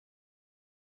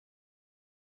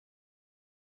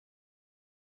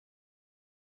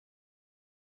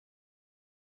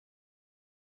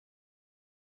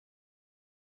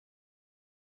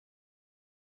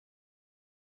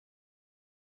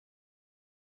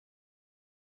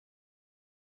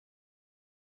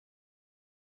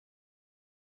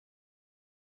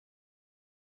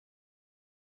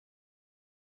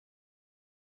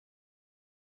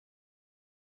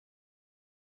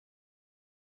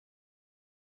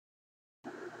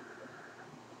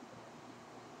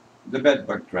the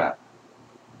bedbug trap.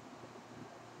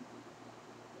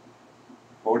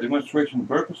 For demonstration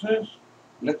purposes,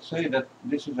 let's say that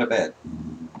this is a bed,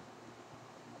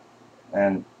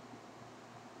 and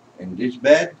in this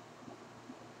bed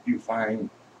you find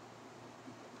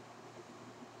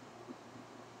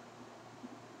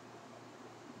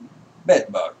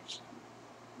bed bugs.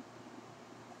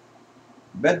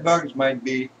 Bed bugs might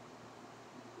be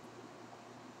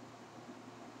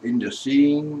in the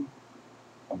seam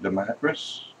of the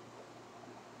mattress,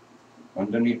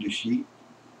 underneath the sheet,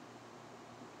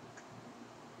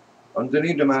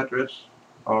 underneath the mattress,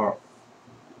 or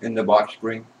in the box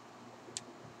spring,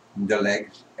 in the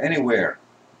legs, anywhere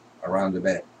around the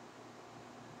bed.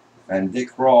 And they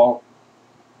crawl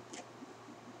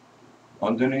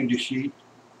underneath the sheet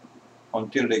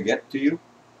until they get to you,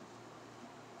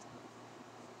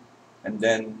 and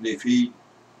then they feed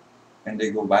and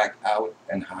they go back out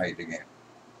and hide again.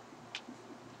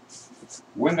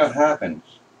 When that happens,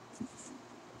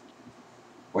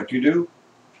 what you do,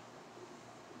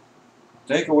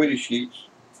 take away the sheets.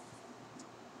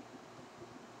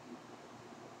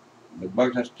 The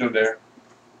bugs are still there,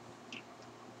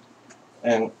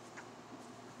 and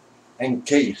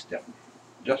encase them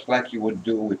just like you would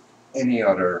do with any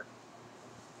other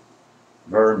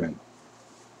vermin.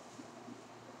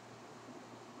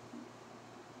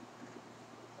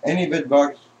 Any bed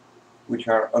bugs which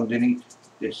are underneath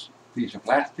this piece of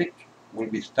plastic will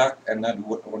be stuck and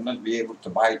will not be able to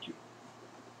bite you.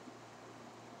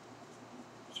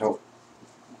 So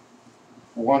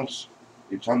once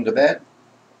it's on the bed,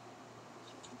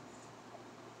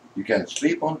 you can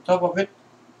sleep on top of it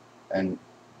and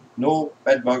no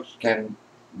bed bugs can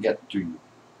get to you.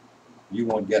 You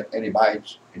won't get any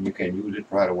bites and you can use it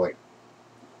right away.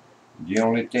 The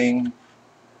only thing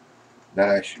that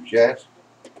I suggest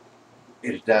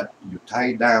is that you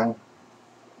tie down,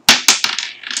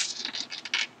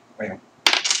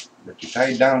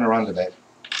 around the bed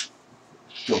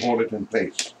to hold it in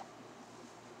place.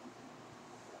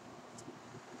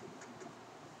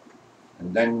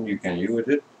 And then you can use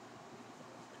it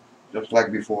just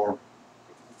like before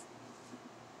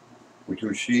with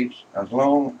your sheets, as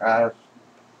long as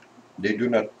they do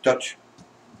not touch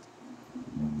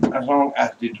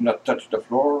the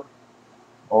floor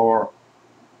or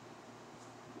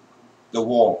the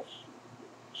walls,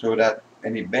 so that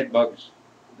any bed bugs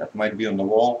that might be on the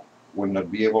wall will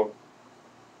not be able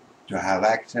to have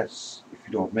access if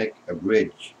you don't make a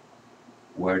bridge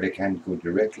where they can go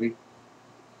directly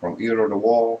from either the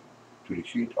wall to the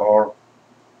sheet or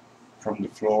from the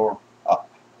floor up.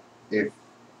 If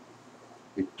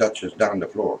it touches down the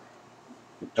floor,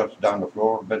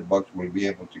 bed bugs will be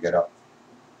able to get up.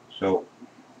 So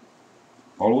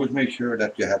always make sure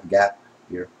that you have gap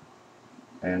here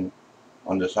and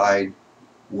on the side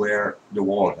where the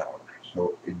walls are,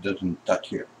 so it doesn't touch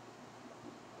here.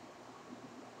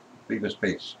 Leave a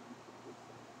space.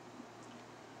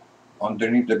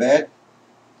 Underneath the bed,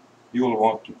 you will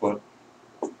want to put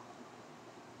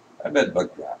a bed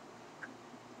bug trap.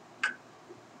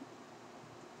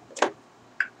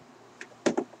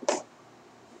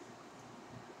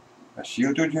 A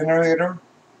CO2 generator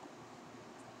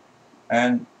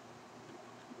and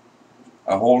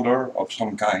a holder of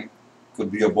some kind. Could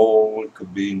be a bowl, it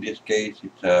could be, in this case,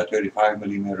 it's a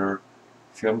 35mm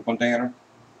film container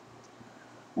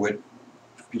with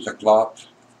a piece of cloth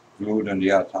glued on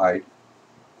the outside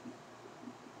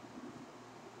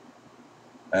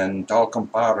and talcum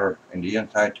powder in the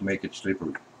inside to make it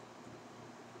slippery.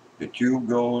 The tube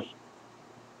goes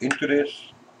into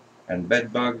this and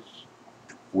bed bugs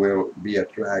will be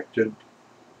attracted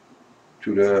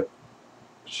to the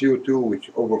CO2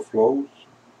 which overflows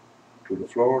to the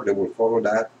floor. They will follow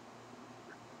that,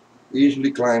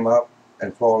 easily climb up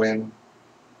and fall in,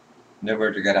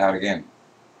 never to get out again.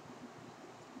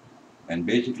 And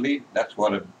basically that's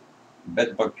what a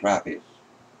bed bug trap is.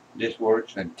 This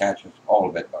works and catches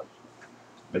all bed bugs.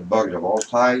 Bed bugs of all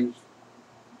sizes.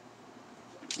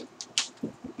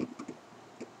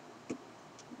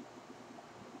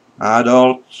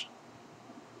 Adults,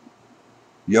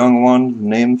 young ones,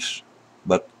 nymphs,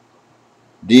 but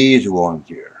these ones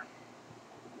here,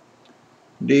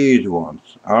 these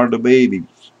ones are the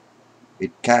babies.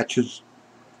 It catches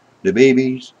the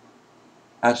babies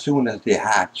as soon as they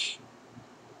hatch.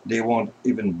 They won't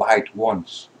even bite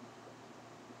once.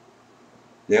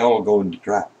 They all go in the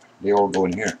trap. They all go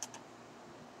in here.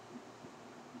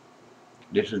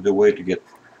 This is the way to get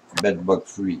bed bug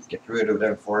free. Get rid of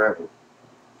them forever.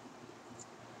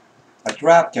 A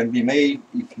trap can be made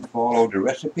if you follow the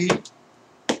recipe,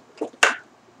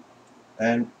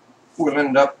 and we'll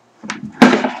end up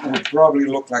would probably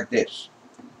look like this.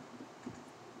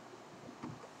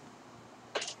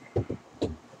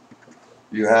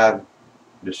 You have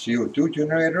the CO2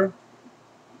 generator,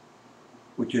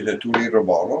 which is a 2-liter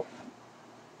bottle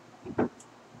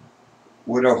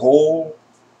with a hole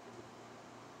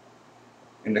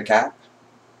in the cap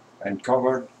and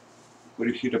covered with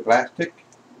a sheet of plastic,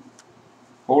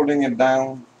 holding it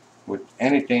down with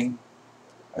anything,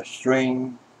 a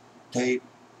string, tape.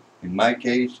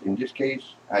 In this case,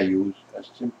 I use a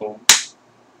simple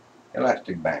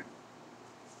elastic band.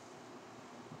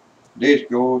 This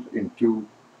goes into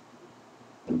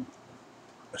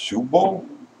a soup bowl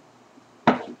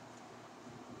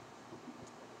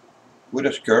with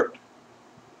a skirt,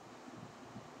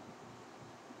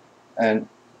 and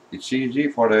it's easy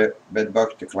for the bed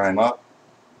bugs to climb up,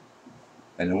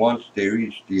 and once they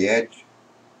reach the edge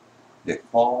they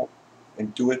fall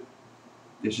into it.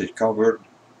 This is covered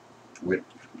with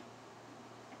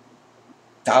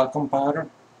talcum powder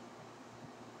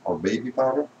or baby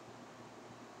powder,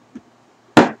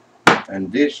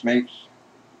 and this makes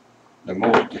the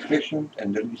most efficient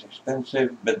and the least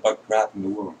expensive bed bug trap in the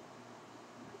world.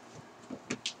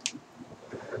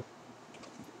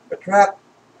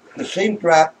 The same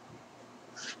trap,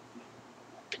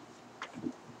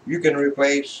 you can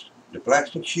replace the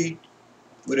plastic sheet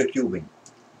with a tubing.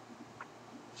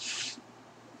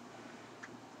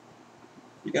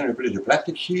 You can replace the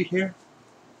plastic sheet here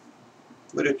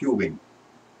with a tubing.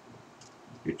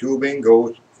 The tubing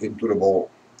goes into the bowl.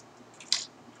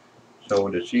 So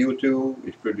the CO2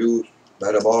 is produced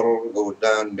by the bottle, goes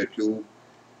down the tube,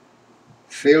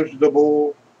 fills the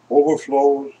bowl,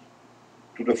 overflows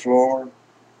to the floor,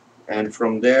 and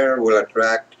from there will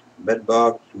attract bed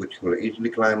bugs which will easily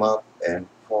climb up and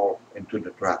fall into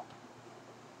the trap.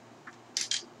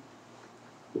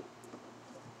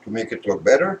 To make it look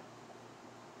better,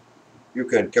 you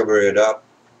can cover it up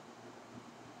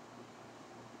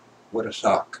with a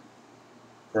sock,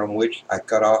 from which I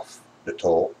cut off the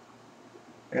toe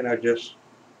and I just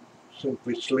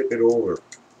simply slip it over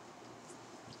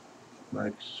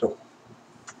like so.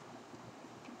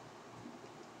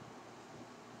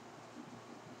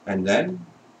 And then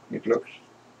it looks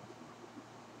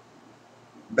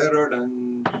better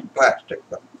than plastic,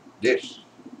 but this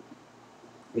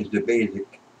is the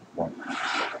basic one.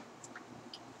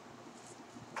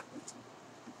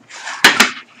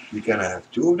 You can have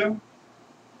 2 of them,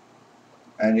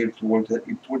 and it will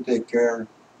take care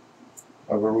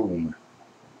of a room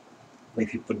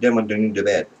if you put them underneath the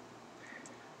bed.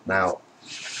 Now,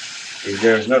 if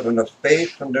there's not enough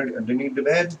space underneath the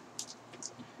bed,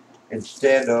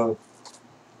 instead of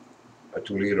a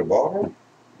 2-liter bottle,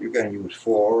 you can use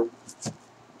 4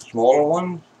 smaller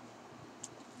ones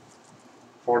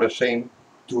for the same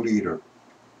 2-liter.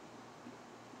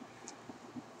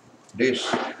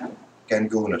 This can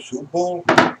go in a soup bowl,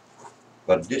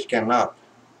 but this cannot.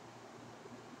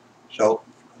 So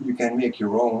you can make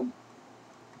your own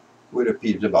with a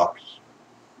pizza box,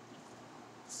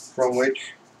 from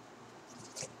which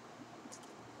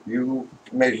you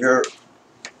measure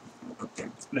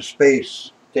the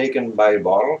space taken by the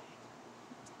bottle,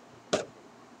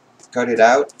 cut it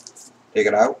out, take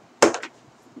it out,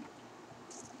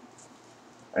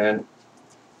 and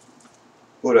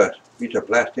put a piece of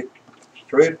plastic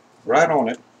straight right on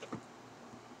it.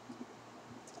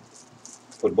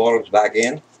 Put bottles back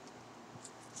in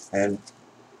and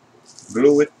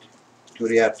glue it to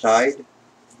the outside,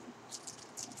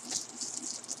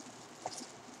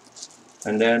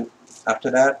 and then after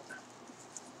that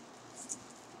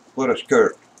put a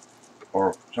skirt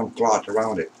or some cloth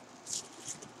around it.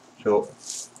 So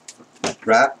a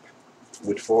trap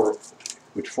with four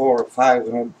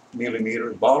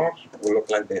 500mm bottles will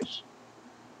look like this.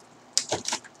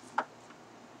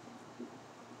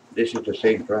 This is the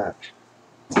same trap,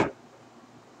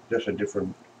 just a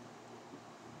different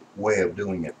way of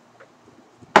doing it.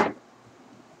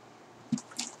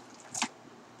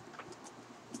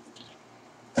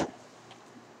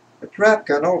 The trap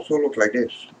can also look like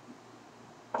this.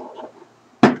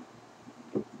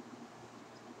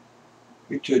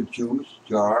 It's a juice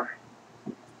jar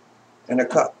and a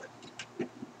cup.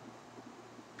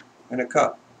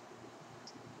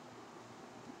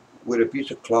 With a piece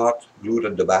of cloth glued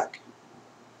at the back,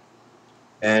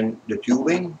 and the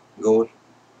tubing goes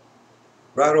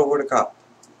right over the cup.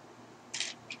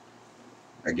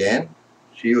 Again,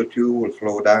 CO2 will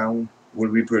flow down,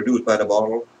 will be produced by the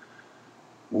bottle,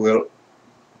 will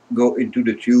go into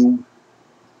the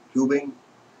tubing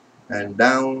and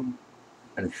down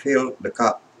and fill the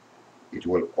cup. It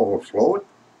will overflow it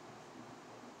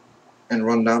and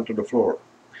run down to the floor.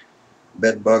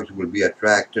 bed bugs will be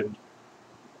attracted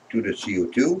to the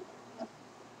CO2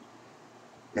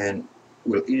 and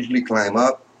will easily climb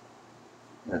up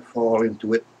and fall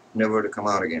into it, never to come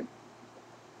out again.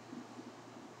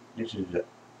 This is a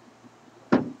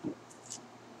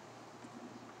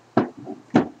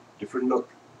different look,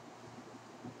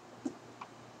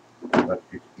 but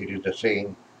it is the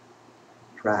same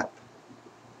trap.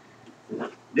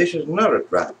 This is another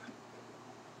trap.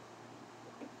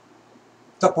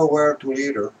 Tupperware 2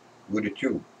 liter with a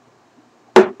tube.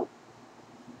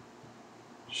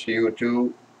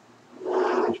 CO2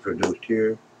 is produced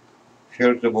here,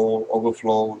 fills the bowl,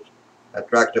 overflows,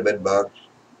 attracts the bed bugs,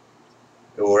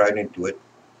 go right into it,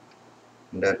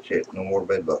 and that's it, no more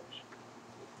bed bugs.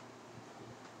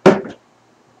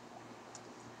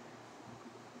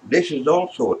 This is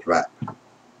also a trap.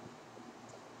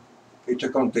 It's a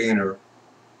container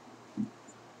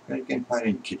that you can find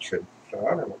in kitchen, so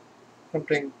I don't know,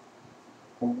 something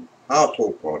from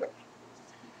household products.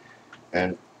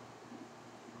 And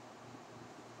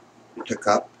it's a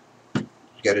cup,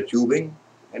 it's got a tubing,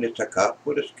 and it's a cup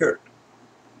with a skirt,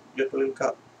 just a little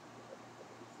cup,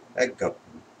 egg cup,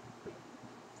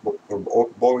 for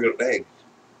boiled eggs.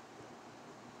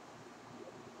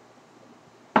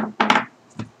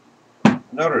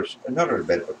 Another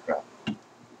bed bug trap,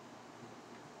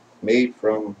 made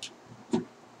from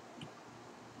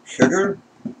sugar,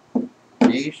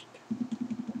 yeast,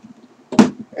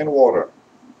 and water.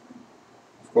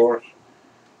 Of course,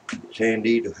 it's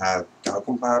handy to have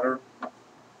talcum powder,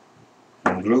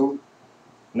 some glue,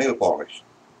 nail polish.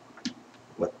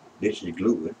 But this is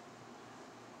glue.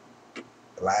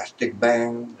 Elastic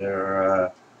band, there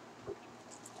are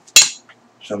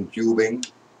some tubing,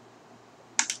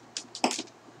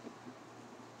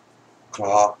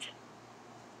 cloth,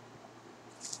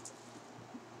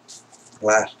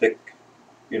 plastic,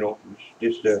 you know,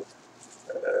 this is the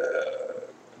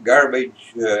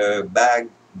garbage bag,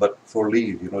 but for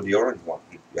leaves, you know, the orange ones.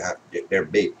 You have, they're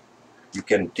big. You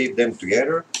can tape them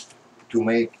together to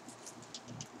make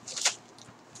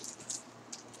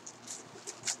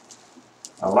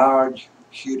a large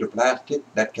sheet of plastic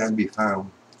that can be found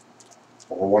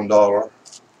for $1,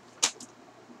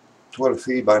 12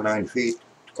 feet by 9 feet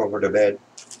to cover the bed.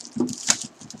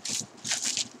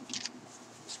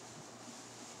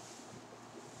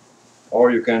 Or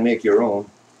you can make your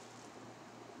own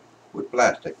with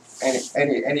plastic.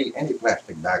 Any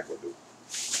plastic bag will do.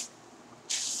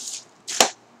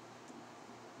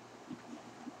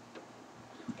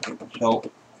 So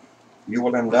you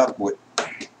will end up with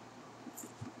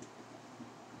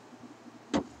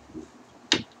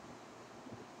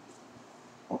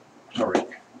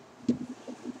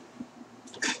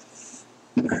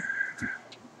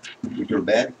with your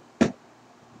bed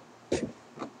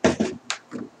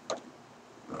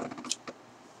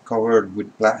covered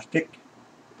with plastic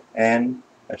and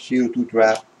a CO2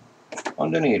 trap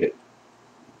underneath it.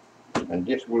 And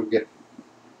this will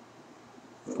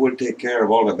take care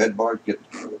of all the bed bugs,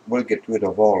 will get rid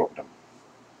of all of them.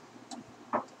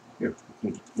 Here,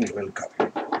 need a little cup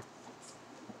here.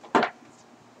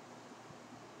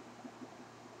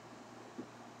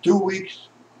 2 weeks,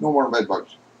 no more bed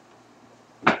bugs.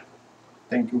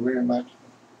 Thank you very much.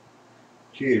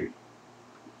 Cheers.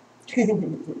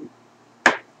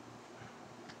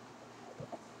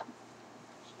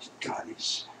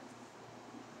 Guys.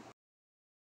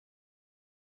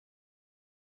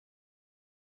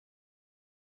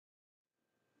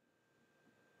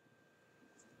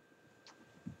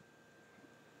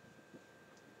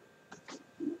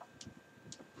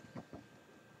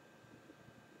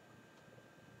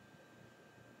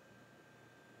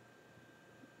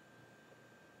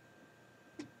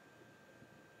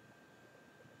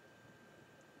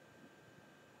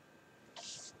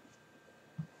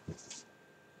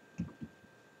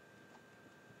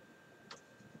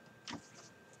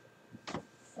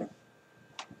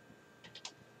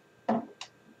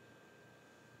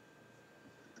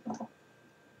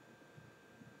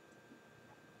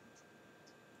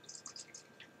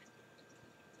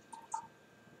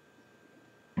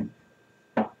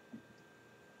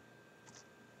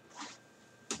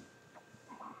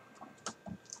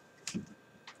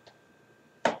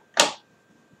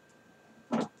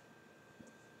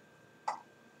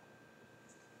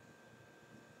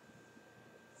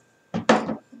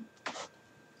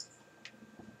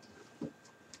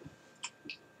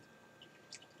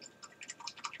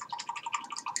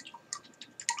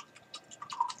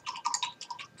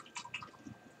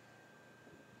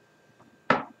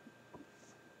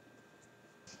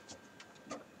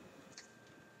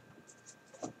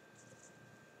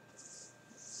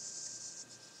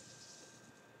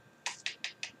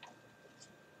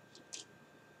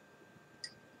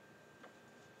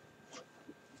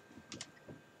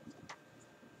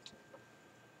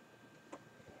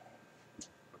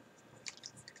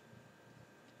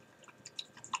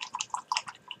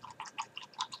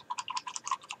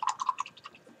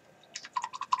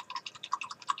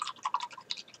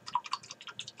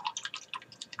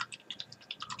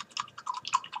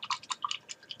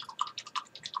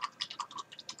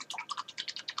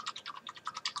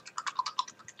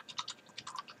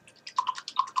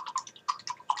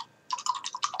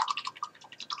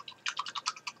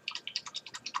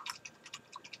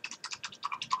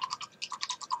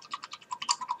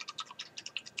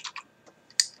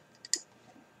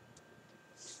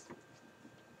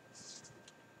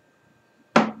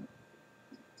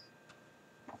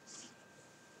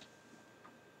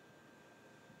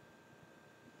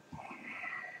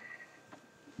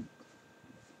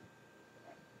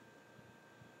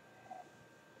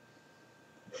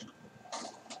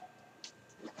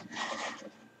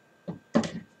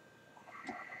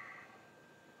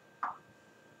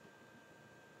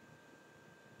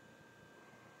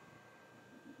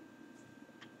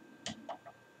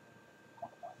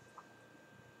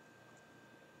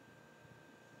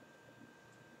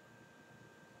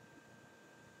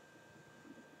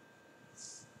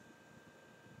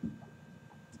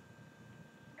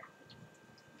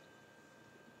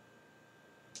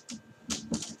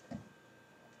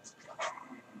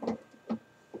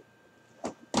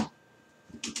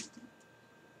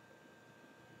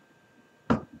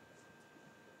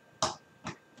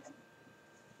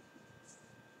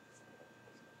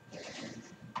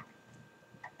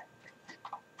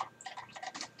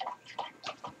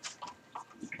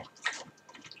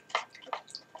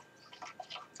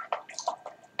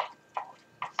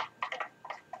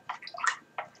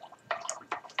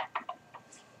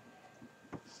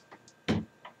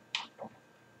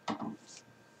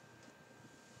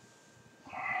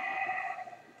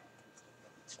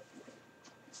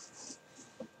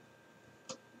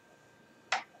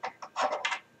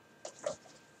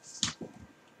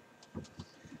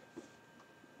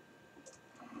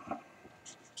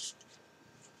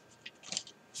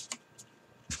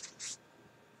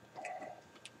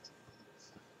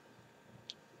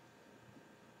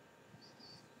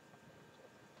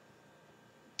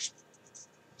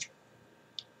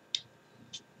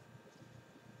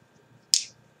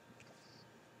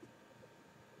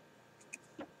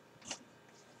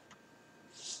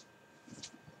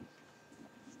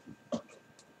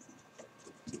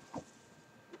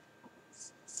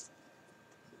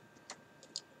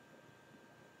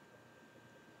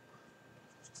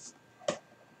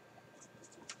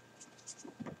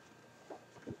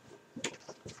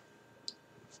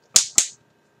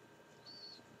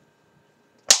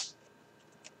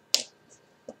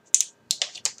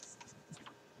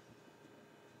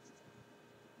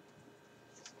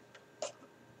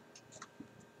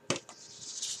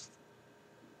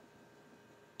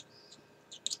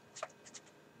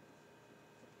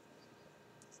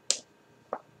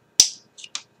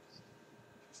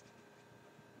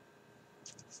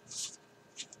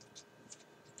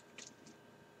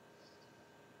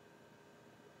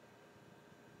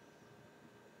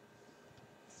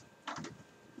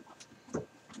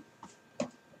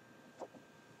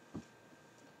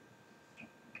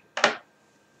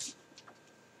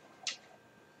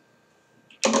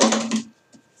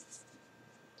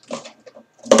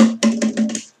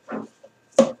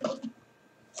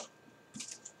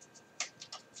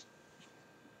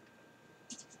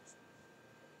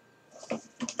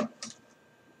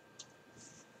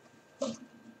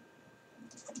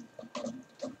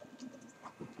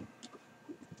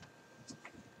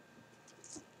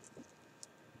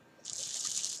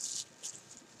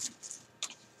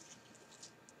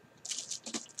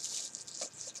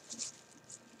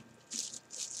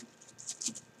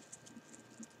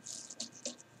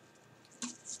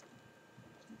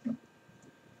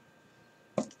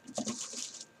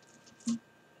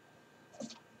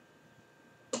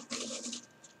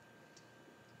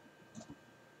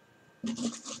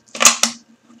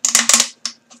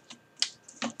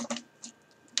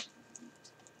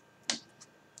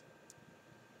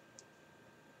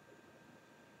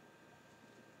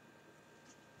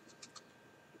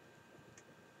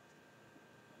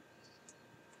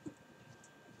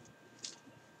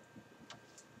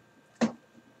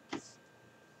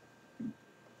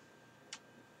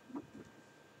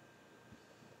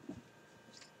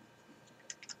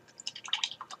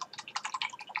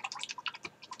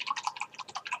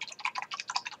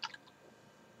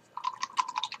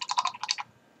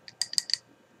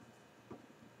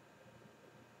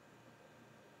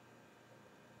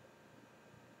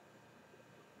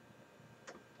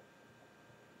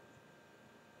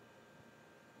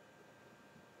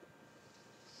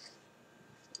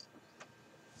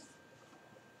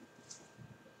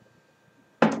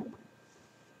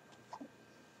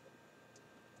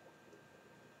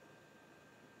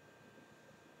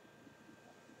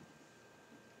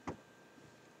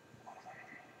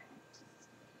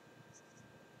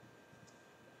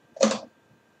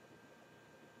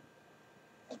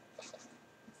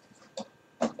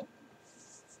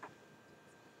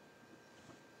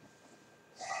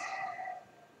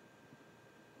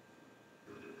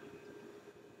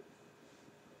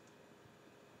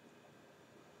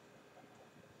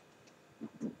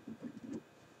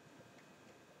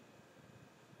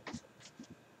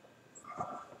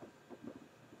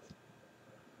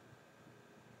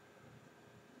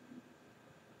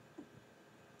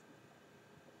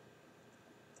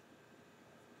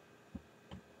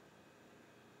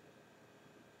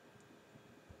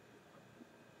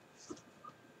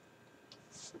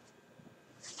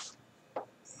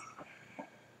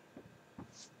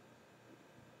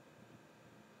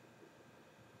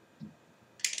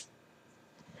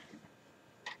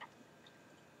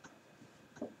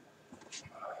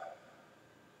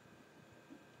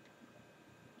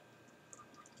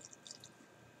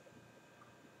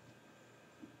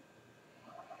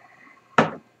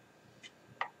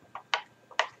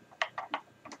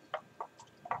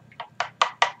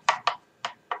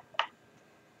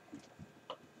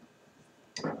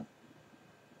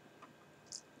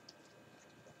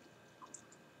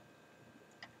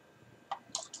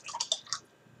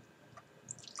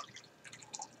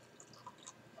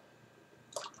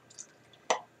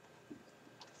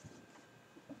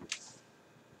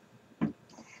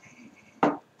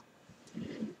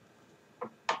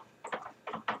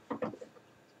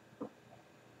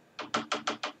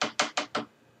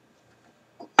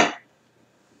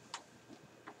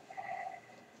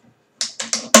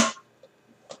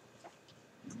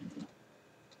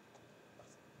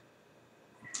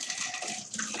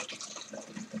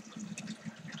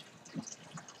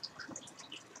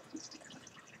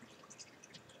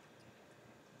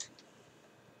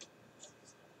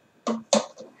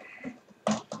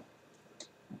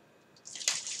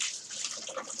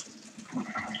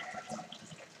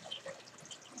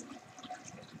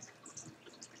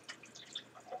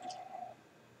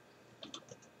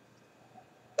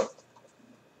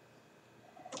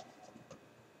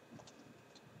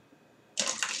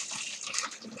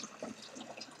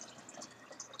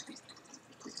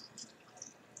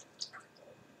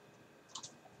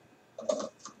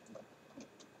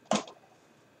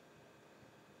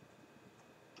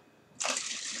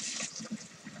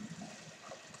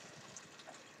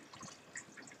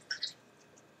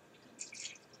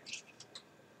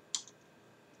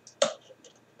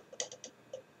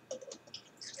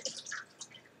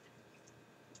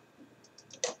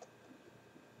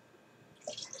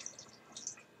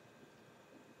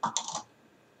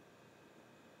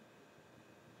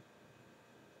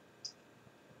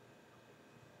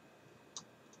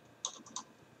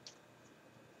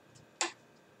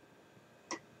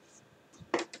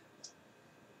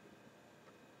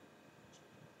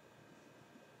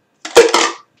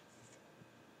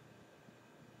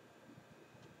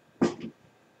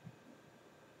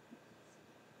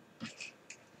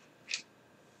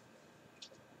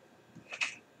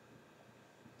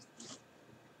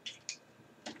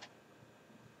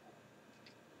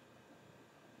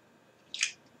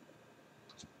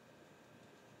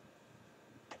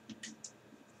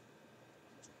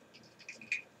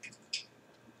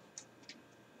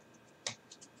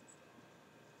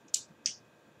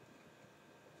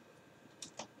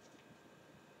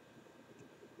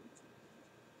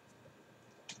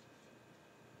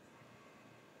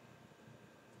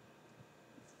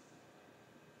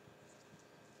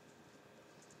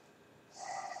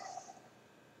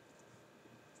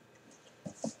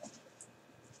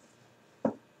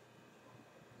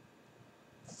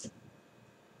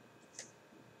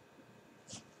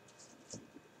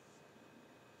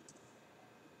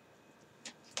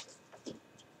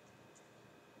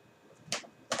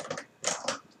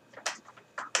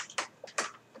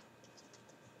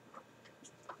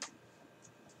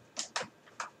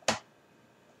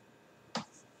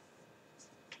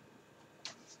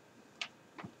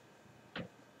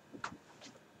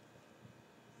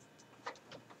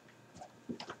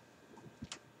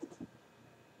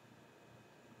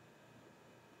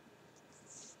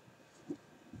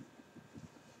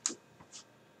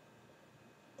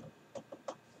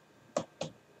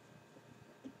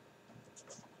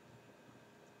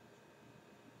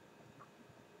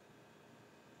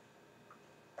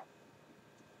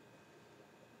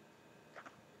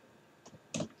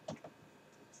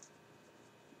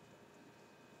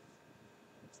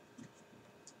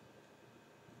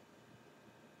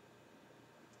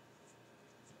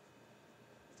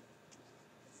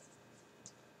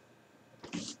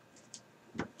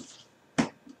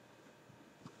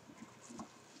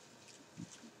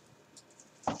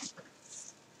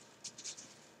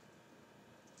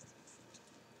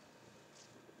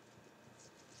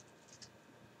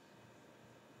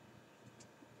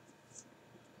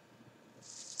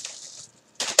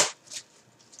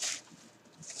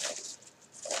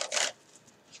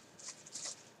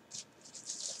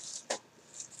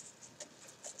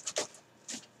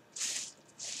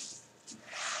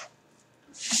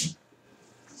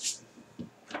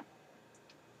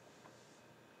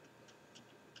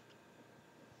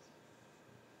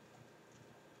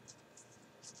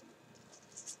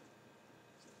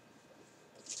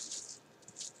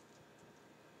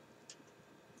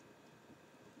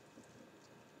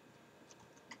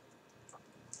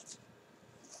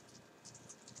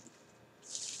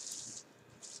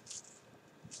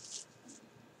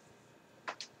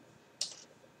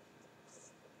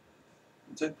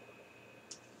 it.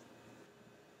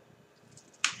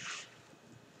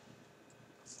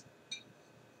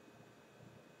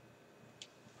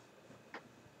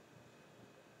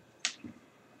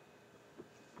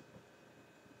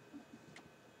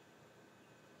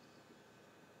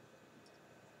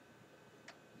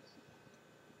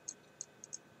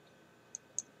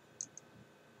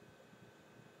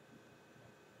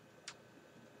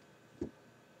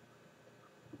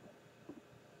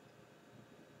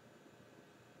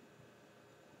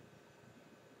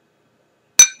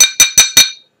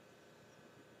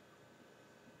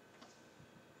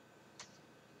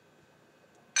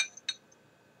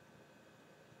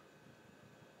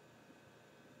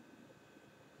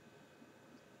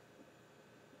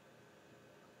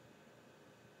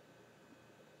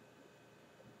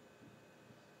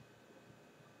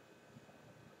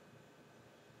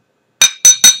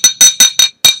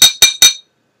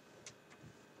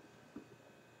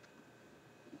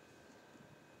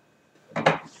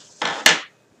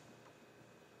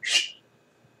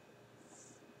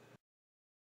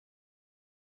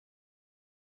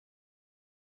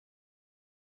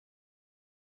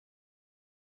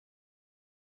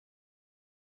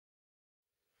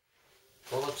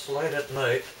 Well, it's late at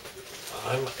night.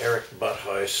 I'm Eric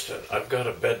Buttheist, and I've got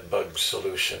a BedBug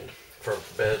solution for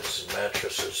beds and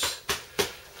mattresses.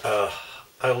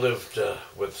 I lived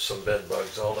with some bed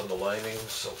bugs all in the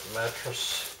linings of the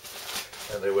mattress,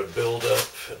 and they would build up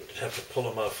and have to pull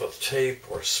them off with tape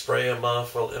or spray them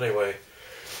off. Well, anyway,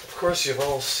 of course you've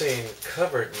all seen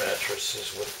covered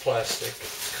mattresses with plastic.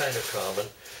 It's kind of common.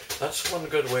 That's one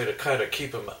good way to kind of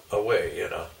keep them away, you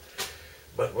know.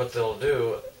 But what they'll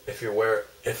do, if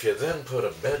you then put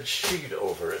a bed sheet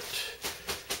over it,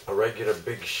 a regular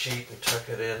big sheet, and tuck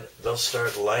it in, they'll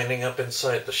start lining up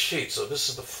inside the sheet. So this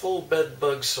is the full bed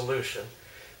bug solution.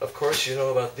 Of course, you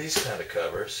know about these kind of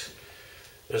covers.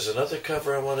 There's another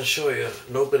cover I want to show you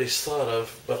nobody's thought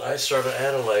of, but I started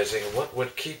analyzing what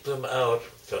would keep them out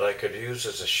that I could use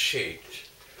as a sheet.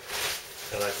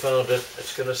 And I found it.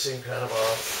 It's going to seem kind of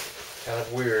off, kind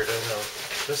of weird, I know.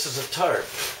 This is a tarp,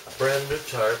 a brand new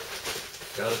tarp.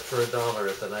 Got it for $1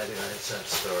 at the 99-cent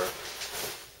store.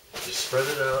 You spread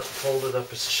it out, fold it up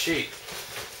as a sheet.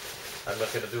 I'm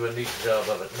not going to do a neat job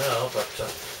of it now, but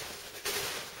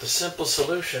the simple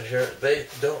solution here, they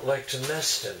don't like to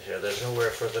nest in here. There's nowhere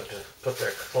for them to put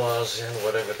their claws in,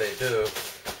 whatever they do.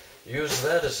 Use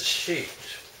that as a sheet.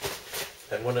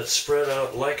 And when it's spread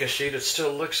out like a sheet, it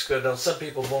still looks good. Now, some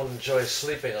people won't enjoy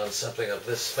sleeping on something of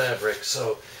this fabric,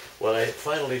 so what I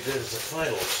finally did as a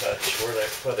final touch, where did I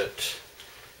put it?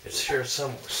 It's here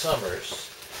summers.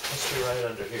 Must be right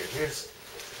under here.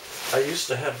 I used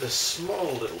to have this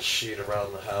small little sheet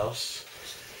around the house,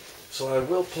 so I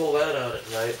will pull that out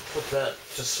at night, put that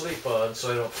to sleep on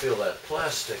so I don't feel that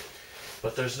plastic.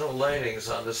 But there's no linings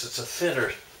on this. It's a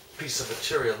thinner piece of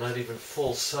material, not even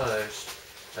full size.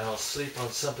 And I'll sleep on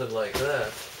something like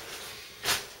that.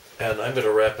 And I'm going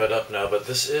to wrap it up now, but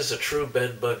this is a true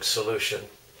bed bug solution.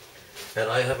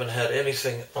 And I haven't had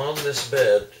anything on this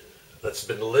bed that's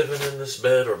been living in this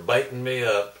bed or biting me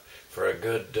up for a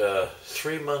good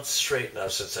 3 months straight now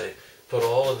since I put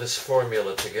all of this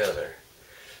formula together.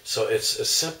 So it's as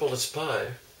simple as pie.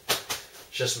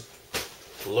 Just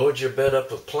load your bed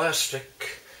up with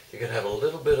plastic. You can have a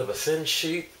little bit of a thin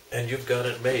sheet and you've got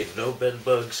it made. No bed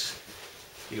bugs.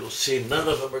 You'll see none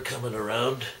of them are coming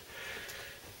around.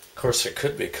 Of course, there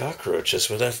could be cockroaches,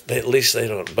 but at least they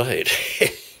don't bite.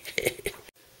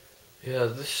 Yeah,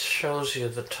 this shows you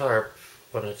the tarp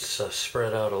when it's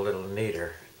spread out a little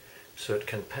neater, so it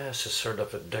can pass as sort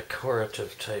of a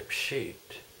decorative type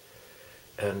sheet.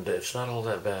 And it's not all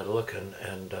that bad looking,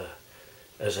 and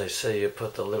as I say, you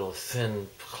put the little thin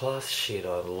cloth sheet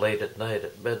on late at night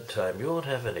at bedtime, you won't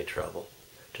have any trouble.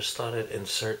 Just thought I'd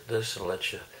insert this and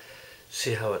let you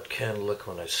see how it can look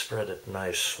when I spread it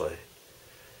nicely.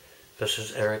 This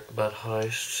is Eric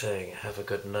Buttheist saying have a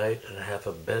good night and have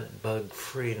a bed bug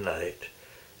free night.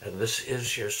 And this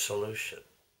is your solution.